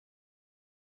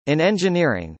In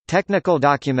engineering, technical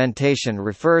documentation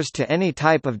refers to any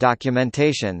type of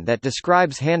documentation that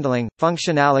describes handling,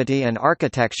 functionality and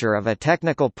architecture of a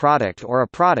technical product or a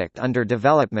product under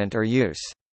development or use.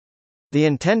 The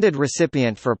intended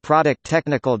recipient for product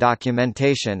technical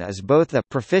documentation is both the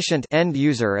proficient end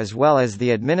user as well as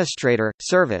the administrator,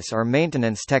 service or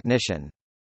maintenance technician.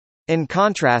 In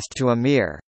contrast to a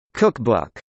mere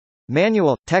cookbook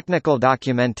manual, technical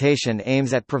documentation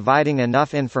aims at providing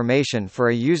enough information for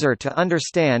a user to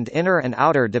understand inner and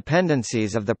outer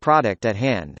dependencies of the product at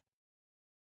hand.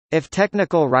 If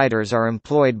technical writers are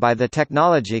employed by the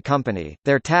technology company,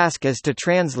 their task is to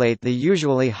translate the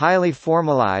usually highly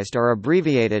formalized or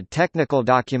abbreviated technical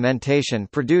documentation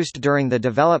produced during the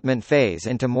development phase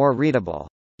into more readable,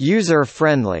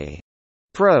 user-friendly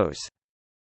prose.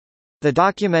 The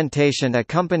documentation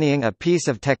accompanying a piece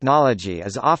of technology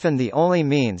is often the only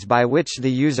means by which the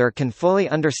user can fully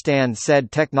understand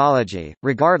said technology.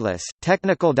 Regardless,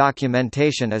 technical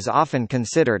documentation is often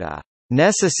considered a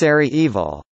necessary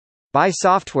evil by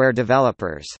software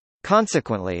developers.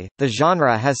 Consequently, the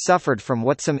genre has suffered from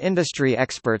what some industry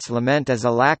experts lament as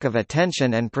a lack of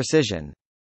attention and precision.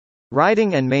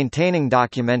 Writing and maintaining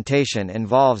documentation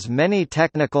involves many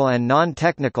technical and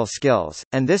non-technical skills,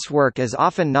 and this work is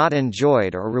often not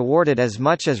enjoyed or rewarded as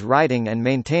much as writing and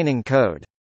maintaining code.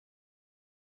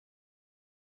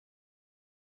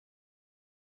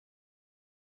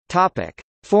 Topic: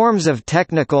 Forms of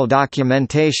technical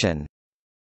documentation.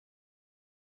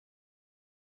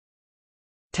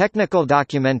 Technical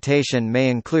documentation may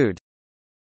include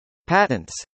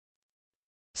patents,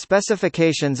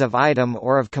 specifications of item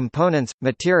or of components,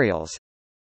 materials,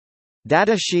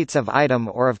 data sheets of item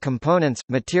or of components,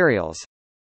 materials,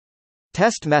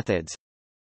 test methods,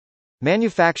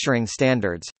 manufacturing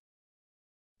standards.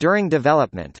 During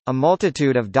development, a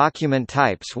multitude of document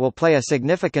types will play a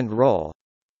significant role.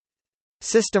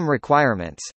 System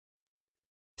requirements,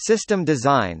 system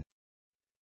design,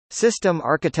 system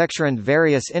architecture and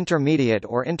various intermediate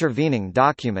or intervening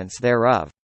documents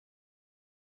thereof.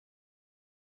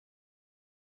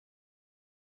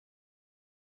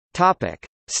 Topic: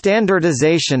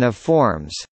 Standardization of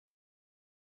forms.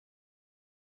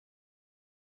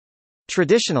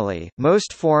 Traditionally,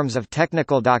 most forms of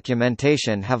technical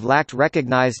documentation have lacked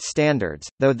recognized standards,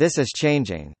 though this is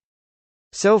changing.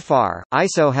 So far,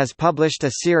 ISO has published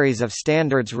a series of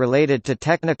standards related to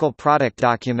technical product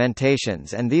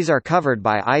documentations, and these are covered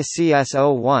by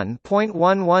ICSO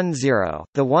 1.110.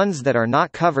 The ones that are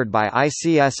not covered by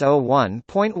ICSO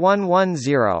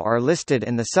 1.110 are listed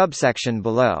in the subsection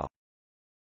below.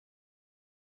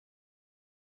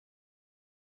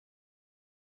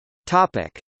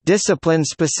 Topic: Discipline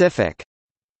specific.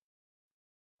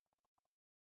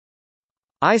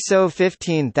 ISO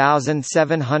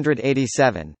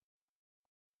 15787,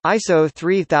 ISO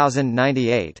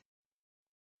 3098,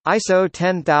 ISO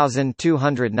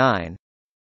 10209,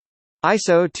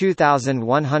 ISO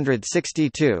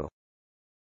 2162,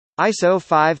 ISO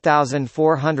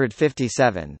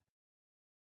 5457.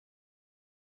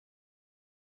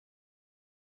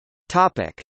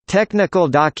 Topic: Technical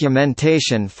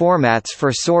documentation formats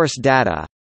for source data.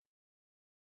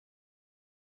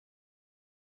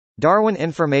 Darwin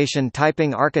Information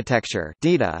Typing Architecture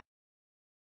 (DITA),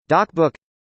 DocBook,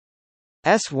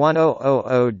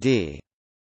 S1000D.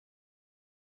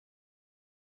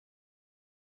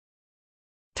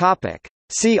 Topic: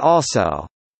 See also: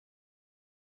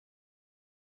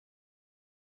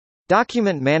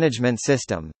 Document Management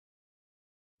System,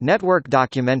 Network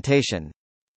Documentation,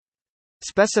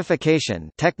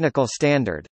 Specification technical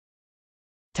standard,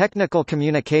 Technical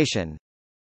Communication,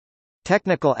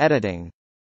 Technical Editing,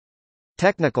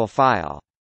 Technical file.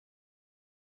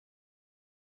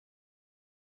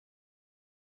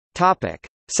 Topic: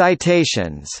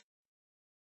 Citations.